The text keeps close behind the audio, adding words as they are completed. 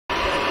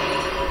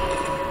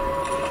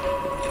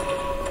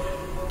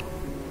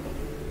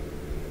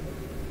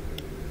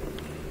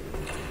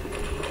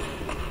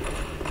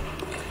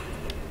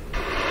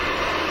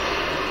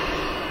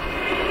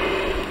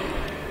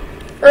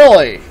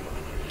Really?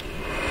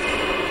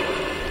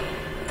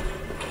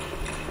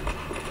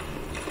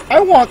 I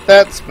want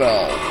that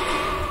spell.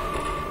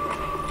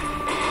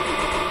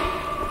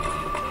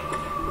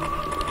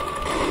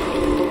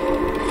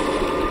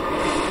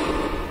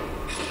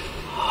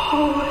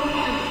 Oh,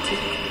 heretic,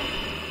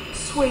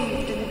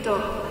 swathed in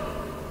dark,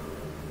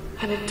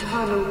 an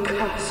eternal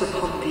curse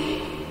upon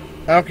thee.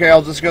 Okay,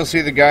 I'll just go see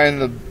the guy in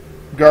the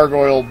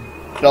gargoyle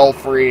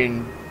belfry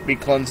and be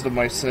cleansed of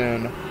my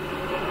sin.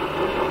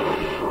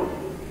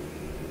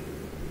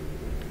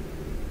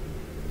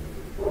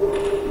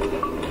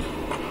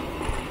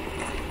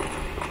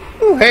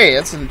 Ooh, hey,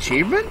 that's an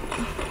achievement?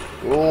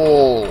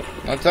 Cool.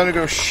 Now time to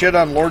go shit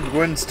on Lord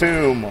Gwyn's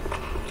tomb.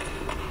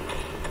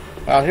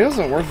 Wow, he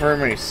doesn't worth very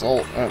many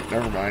salt. Oh,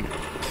 never mind.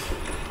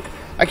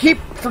 I keep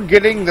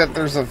forgetting that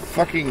there's a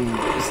fucking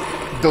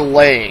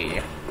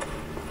delay.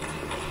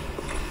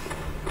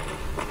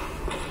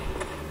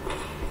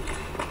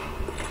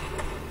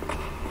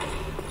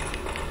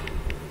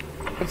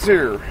 What's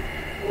here?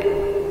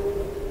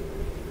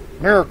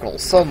 Miracle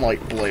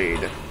Sunlight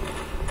Blade.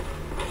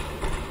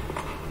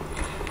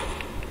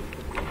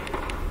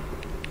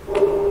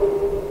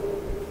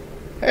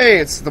 Hey,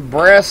 it's the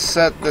brass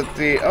set that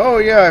the... Oh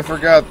yeah, I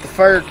forgot. The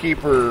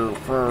Firekeeper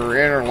for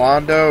Anor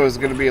Londo is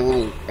going to be a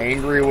little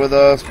angry with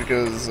us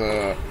because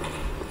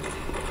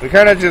we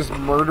kind of just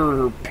murdered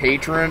her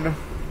patron.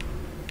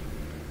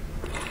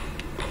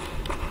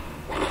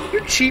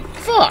 You cheap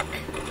fuck!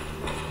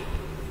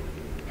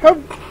 How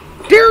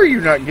dare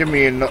you not give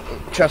me a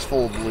chest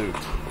full of loot?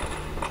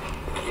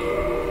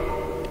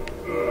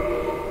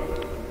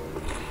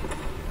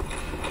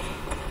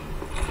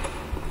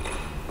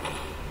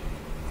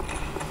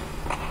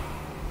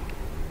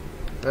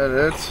 That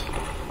it?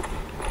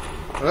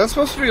 Is that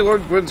supposed to be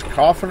Lord Gwyn's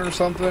coffin or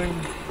something?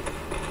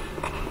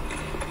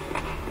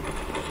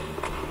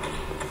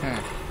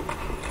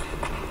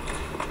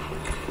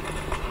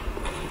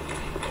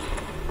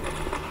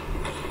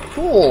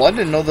 Cool, I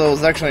didn't know that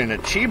was actually an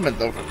achievement,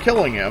 though, for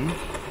killing him.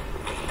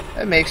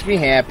 That makes me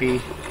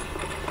happy.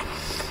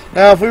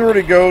 Now, if we were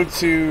to go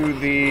to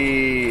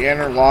the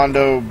Anor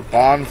Londo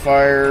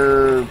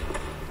bonfire...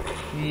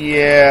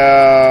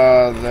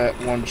 Yeah, that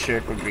one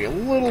chick would be a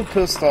little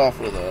pissed off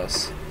with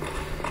us.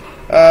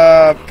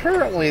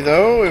 Apparently,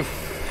 though, if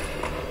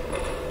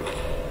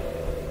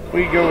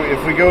we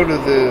go to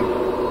the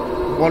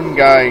one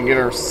guy and get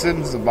our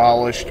sins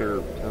abolished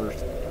or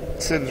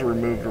sins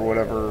removed or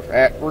whatever,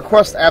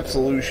 request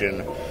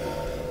absolution.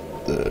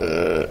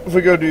 If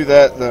we go do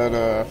that, then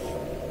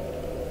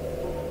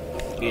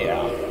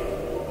yeah.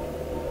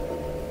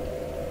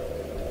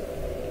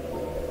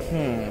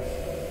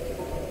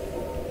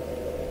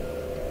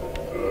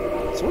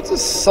 So what's a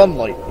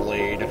Sunlight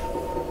Blade?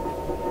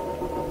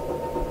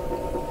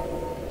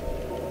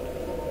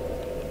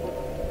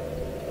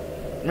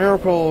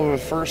 Miracle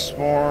of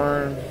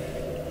Firstborn.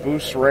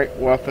 Boosts right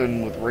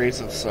weapon with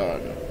Rays of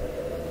Sun.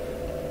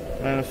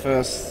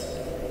 Manifests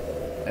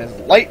as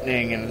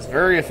lightning and is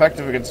very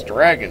effective against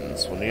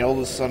dragons. When the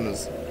eldest son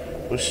was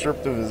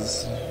stripped of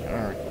his...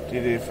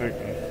 did it affect...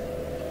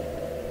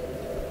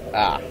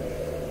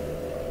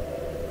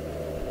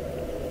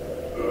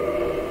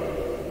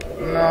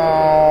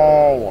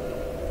 No!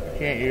 I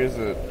can't use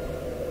it.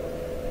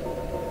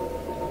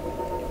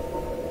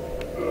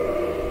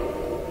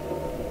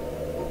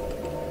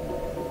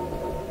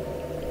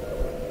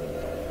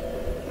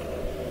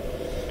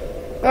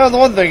 Well, the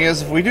one thing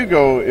is, if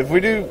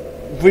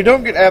we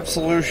don't get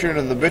absolution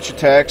and the bitch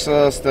attacks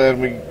us, then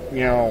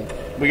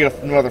we get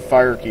another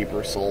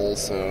Firekeeper soul,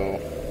 so...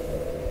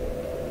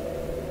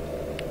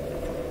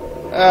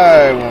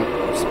 I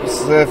won't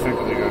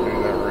specifically go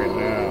do that right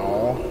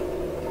now.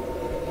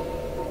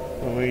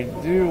 What we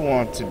do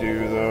want to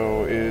do,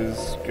 though,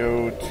 is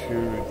go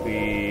to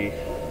the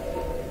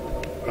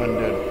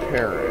Undead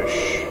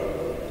Parish.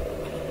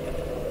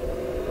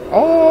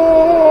 Oh!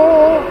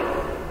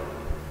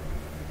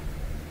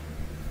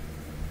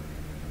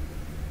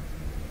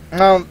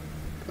 Now,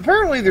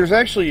 apparently there's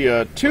actually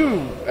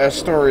two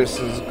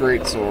Astorius'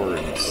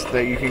 Greatswords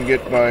that you can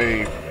get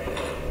by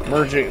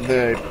merging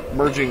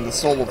the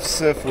Soul of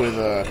Sif with,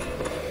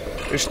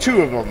 there's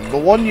two of them. The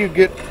one you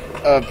get,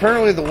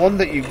 apparently the one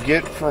that you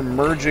get from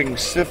merging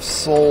Sif's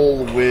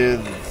soul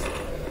with,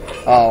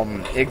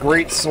 a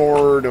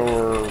Greatsword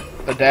or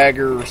a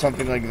dagger or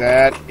something like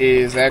that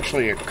is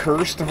actually a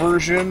cursed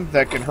version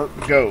that can hurt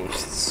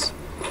ghosts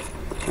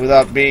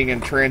without being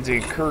in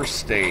transient curse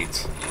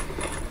state.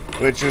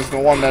 Which is the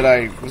one that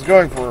I was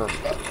going for.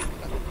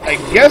 I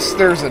guess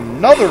there's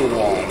another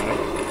one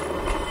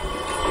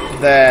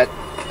that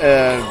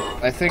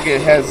I think it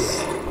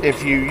has,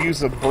 if you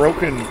use a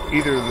broken,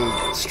 either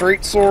the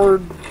straight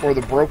sword or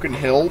the broken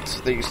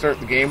hilt that you start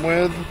the game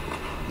with,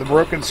 the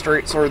broken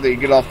straight sword that you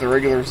get off the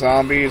regular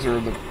zombies, or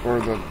the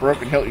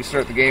broken hilt you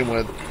start the game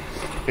with,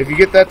 if you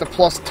get that to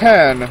plus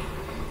 10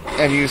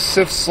 and use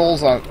Sif's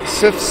soul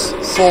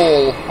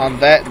on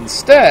that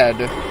instead,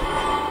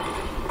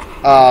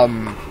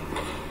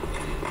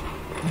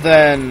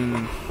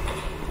 then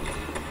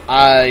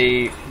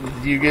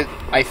you get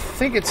I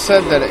think it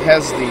said that it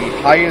has the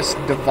highest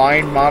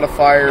divine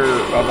modifier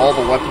of all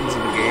the weapons in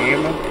the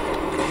game.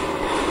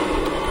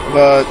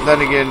 But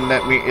then again,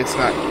 that it's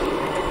not.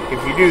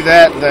 If you do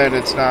that, then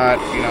it's not,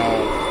 you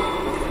know.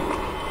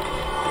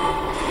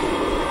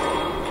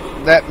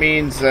 That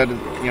means that,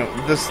 you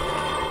know, this,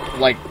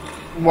 like,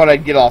 what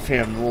I'd get off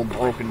him, the little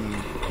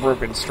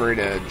broken straight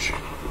edge.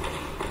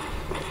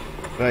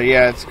 But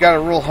yeah, it's got a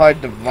real high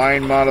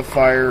divine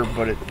modifier,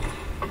 but it,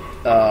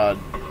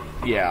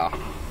 yeah.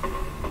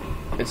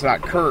 It's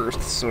not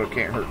cursed, so it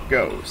can't hurt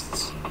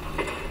ghosts.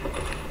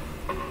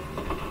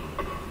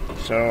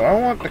 So, I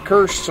want the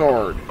cursed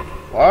sword.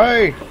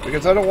 Why?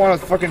 Because I don't want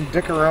to fucking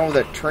dick around with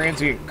that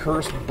transient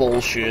curse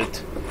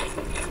bullshit.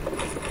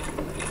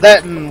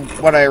 That and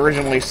when I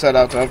originally set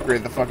out to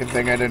upgrade the fucking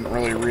thing, I didn't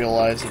really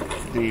realize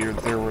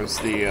that there was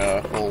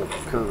the whole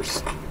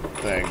curse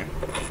thing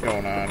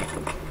going on.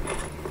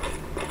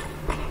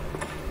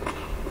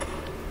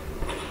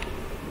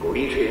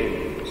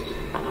 Greetings,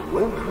 and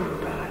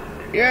welcome back.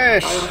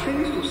 Yes! I am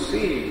pleased to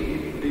see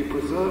you be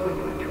preserving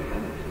my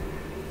humanity.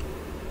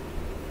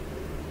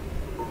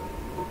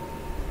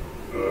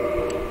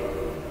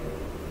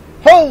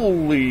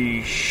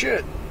 Holy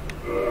shit!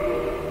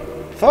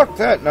 Fuck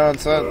that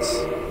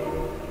nonsense.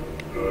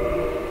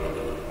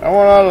 I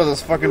want out of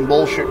this fucking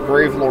bullshit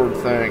Gravelord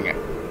thing.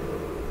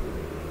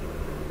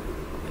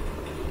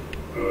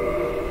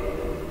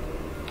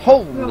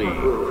 Holy...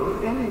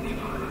 From any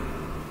time.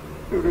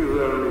 It is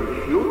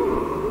only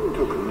human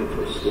to commit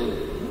a sin.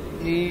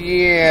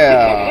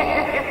 Yeah.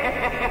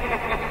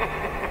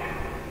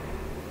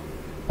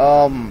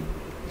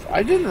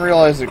 I didn't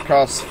realize it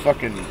costs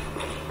fucking...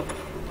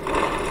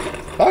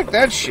 Fuck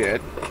that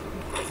shit.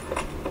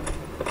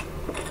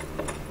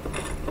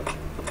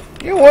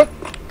 You know what?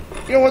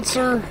 You know what,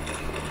 sir?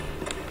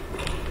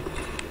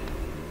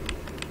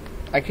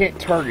 I can't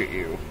target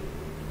you.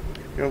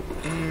 You know,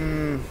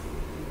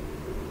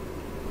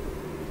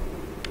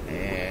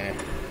 eh.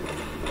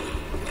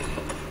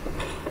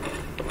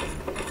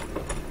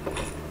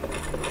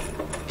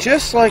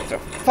 Just like the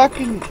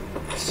fucking...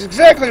 It's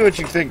exactly what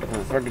you think for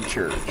a fucking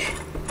church.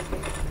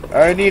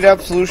 I need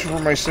absolution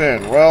for my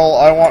sin. Well,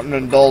 I want an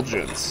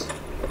indulgence.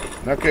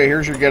 Okay,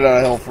 here's your get out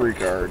of hell free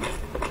card.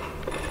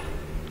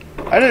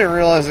 I didn't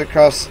realize it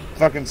costs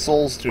fucking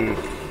souls to...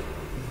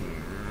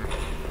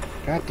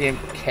 Goddamn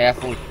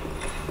Catholic.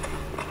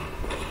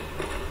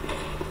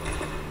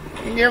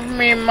 Give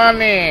me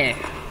money!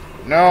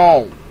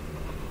 No.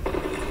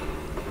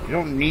 You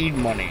don't need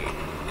money.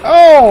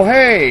 Oh,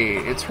 hey!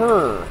 It's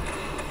her.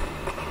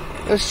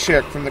 This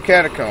chick from the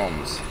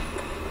catacombs.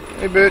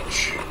 Hey,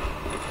 bitch.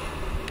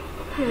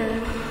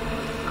 Hello.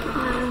 I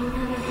will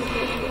never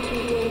forget what you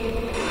did.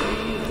 I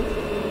am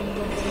deeply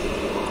indebted.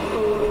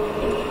 Oh,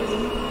 it was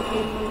not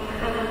in my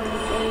power to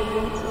save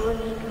Little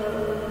Rico.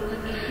 I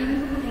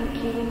cannot thank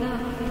you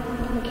enough.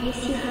 In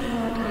case you have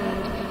not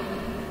heard,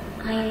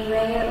 I am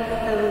Rhea of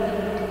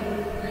Thorland.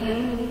 I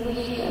only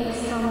wish there was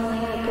some way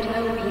I could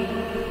help you.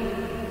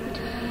 But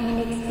I am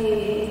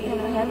inexperienced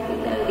and I don't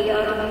know the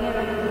art of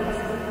miracles.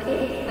 If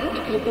that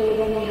could be of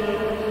any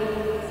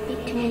help,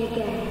 speak to me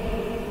again.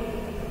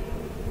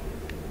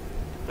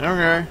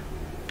 Okay.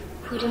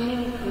 Would a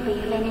miracle be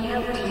of any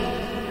help to you?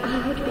 I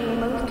would be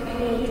most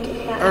pleased if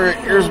that Alright,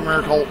 here's a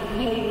miracle.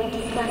 Maybe we'll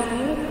discuss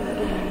miracles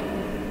again.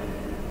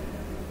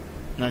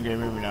 Okay,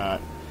 maybe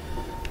not.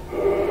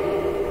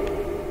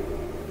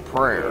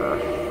 Prayer.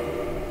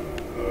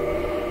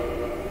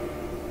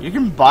 You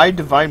can buy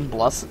divine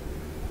blessing.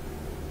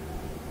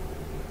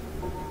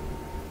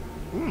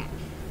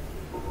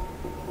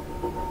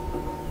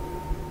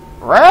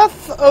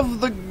 Wrath of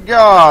the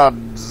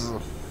Gods.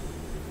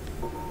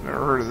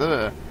 Never heard of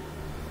that.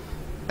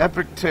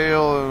 Epic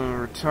Tale of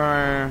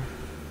Retire.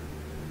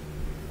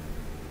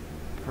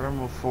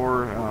 Primal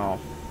 4. Oh.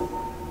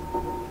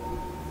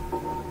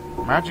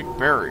 Magic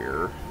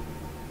Barrier.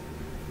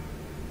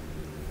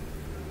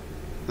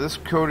 This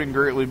coating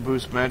greatly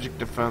boosts magic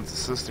defense,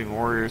 assisting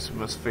warriors who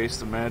must face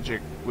the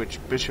magic which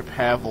Bishop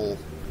Havel.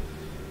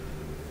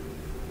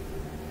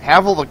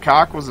 Havel the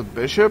Cock was a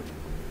bishop?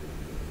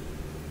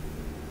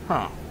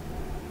 Huh.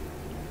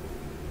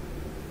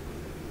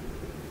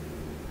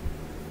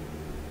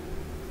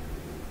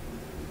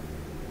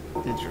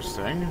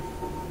 Interesting.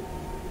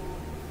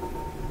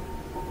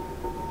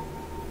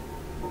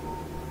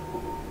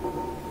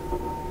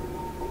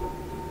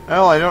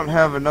 Well, I don't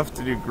have enough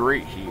to do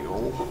Great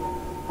Heal.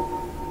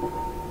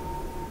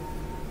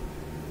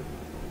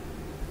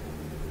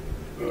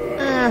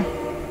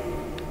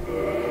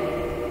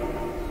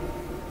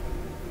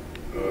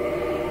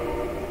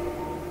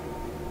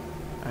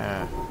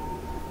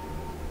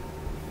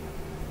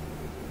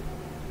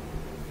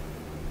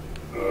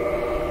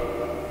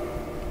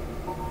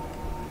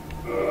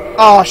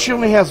 Oh, she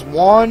only has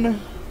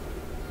one?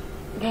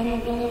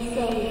 Then be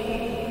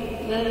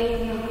safe.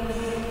 Very Knox.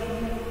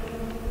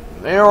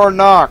 There are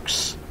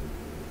Knox.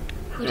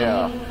 Would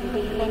Yeah. a miracle be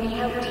of any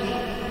help to you?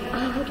 I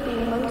would be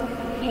most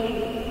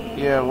pleased.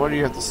 Yeah, what do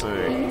you have to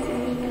say? Prince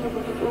and Nico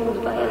were fooled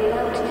by a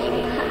loud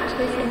name, hacked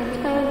this and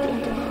turned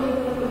into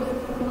horrors.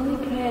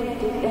 My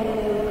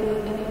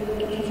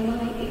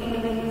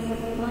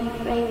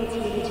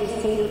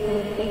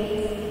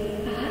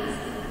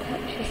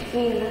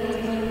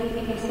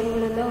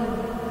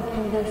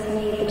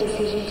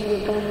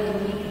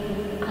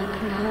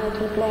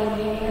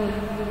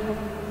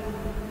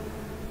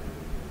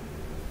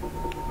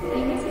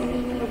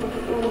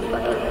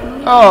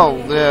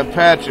Oh, the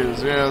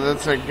Patches. Yeah,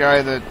 that's that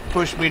guy that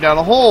pushed me down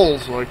a hole,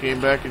 so I came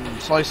back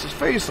and sliced his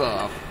face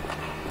off.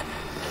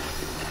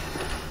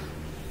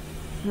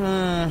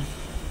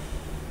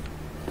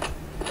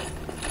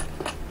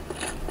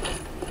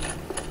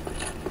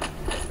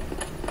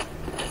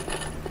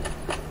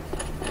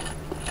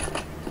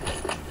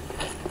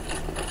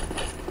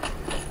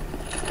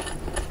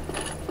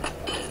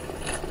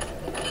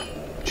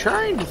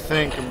 Trying to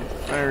think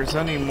if there's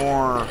any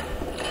more.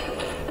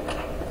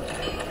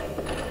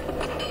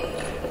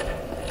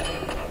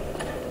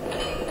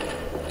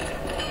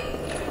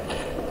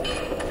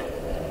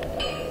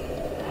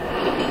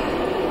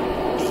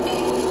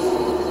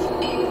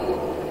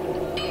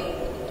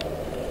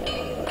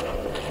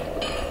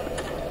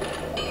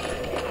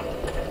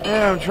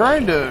 Yeah, I'm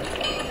trying to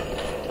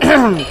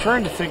I'm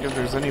trying to think if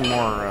there's any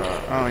more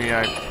oh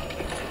yeah,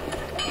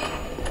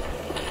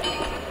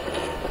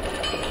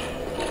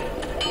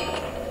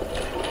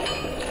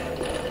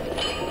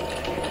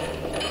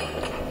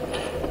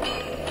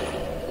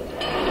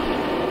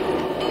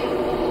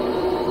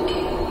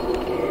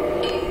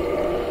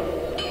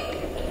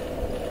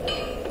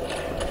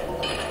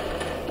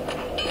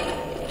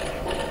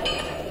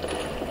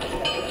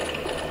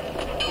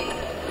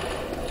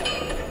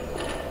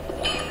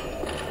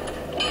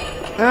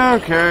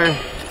 okay,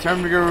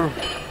 time to go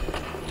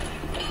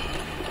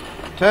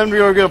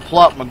get a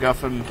plot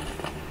MacGuffin.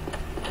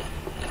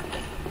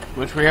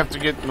 Which we have to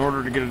get in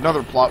order to get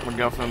another plot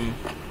MacGuffin,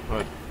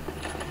 but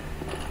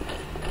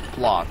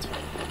plot.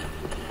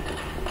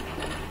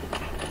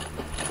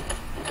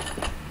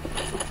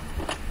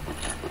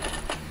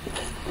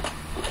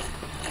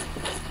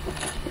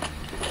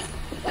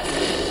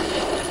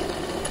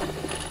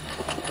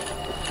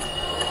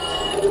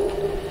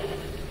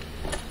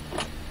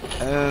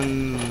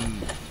 And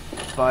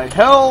by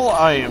hell,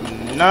 I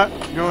am not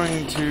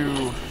going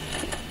to.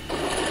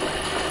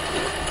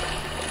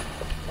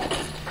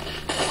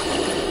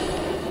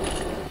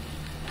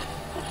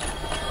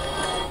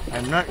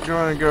 I'm not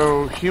going to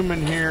go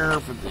human here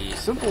for the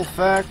simple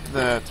fact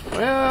that,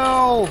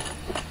 well,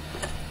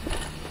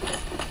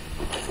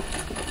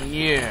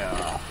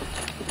 yeah,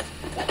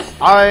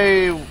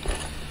 I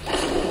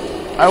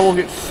will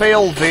get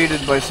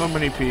fail-baited by so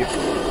many people.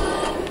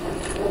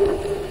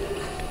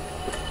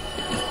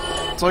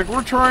 It's like,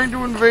 we're trying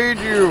to invade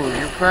you.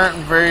 You can't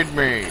invade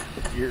me.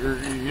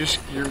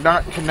 You're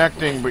not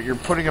connecting, but you're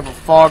putting up a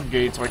fog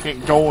gate, so I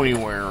can't go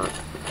anywhere.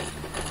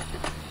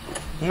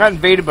 I'm not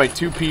invaded by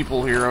two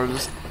people here. I was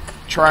just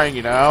trying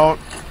it out.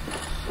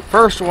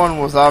 First one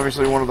was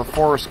obviously one of the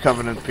Forest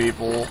Covenant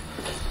people,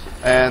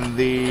 and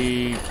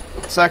the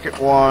second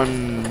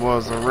one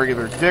was a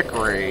regular Dick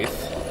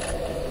Wraith.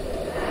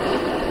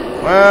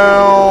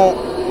 Well,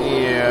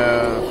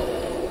 yeah.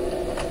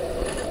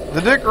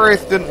 The Dick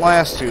Wraith didn't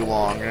last too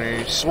long.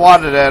 I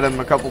swatted at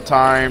him a couple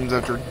times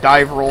after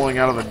dive rolling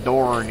out of the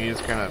door, and he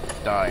just kind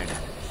of died.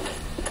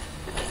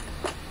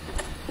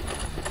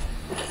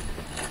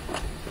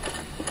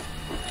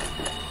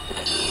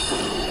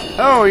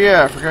 Oh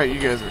yeah, I forgot you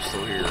guys are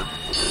still here.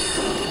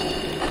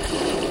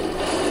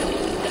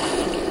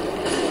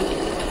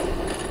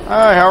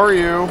 Hi, how are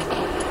you?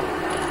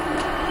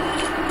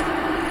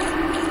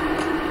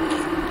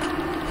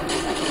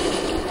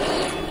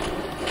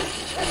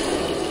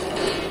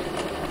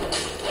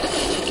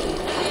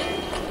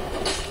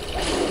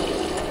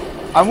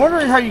 I'm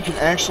wondering how you can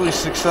actually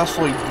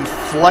successfully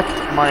deflect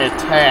my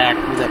attack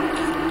with that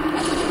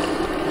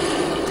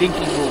dinky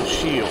little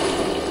shield.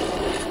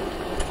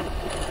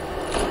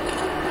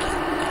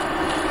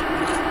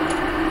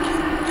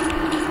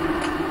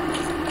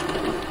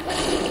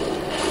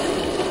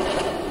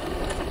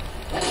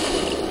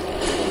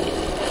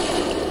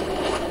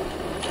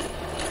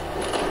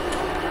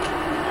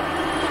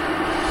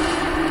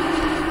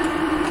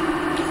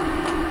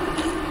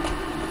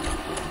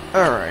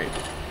 Alright.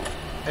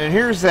 And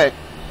here's that.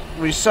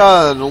 We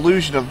saw an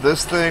illusion of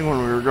this thing when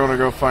we were going to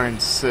go find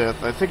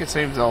Sith. I think its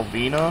name's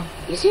Alvina.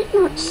 Is it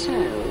not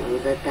so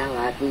that thou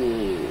art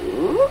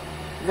new?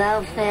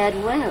 Thou fared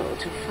well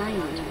to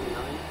find me.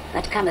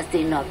 But cometh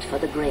thee not for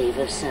the grave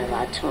of Sir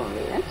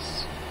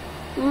Artorias?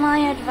 My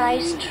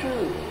advice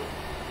true.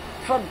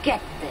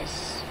 Forget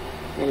this.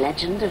 The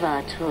legend of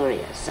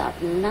Artorias art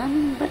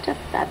none but a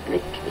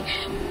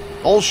fabrication.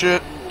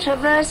 Bullshit.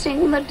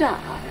 Traversing the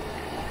dark.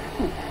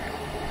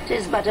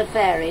 'Tis but a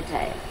fairy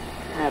tale.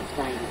 Have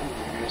thine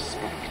own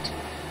respect.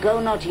 Go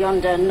not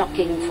yonder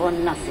knocking for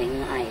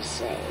nothing, I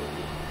say.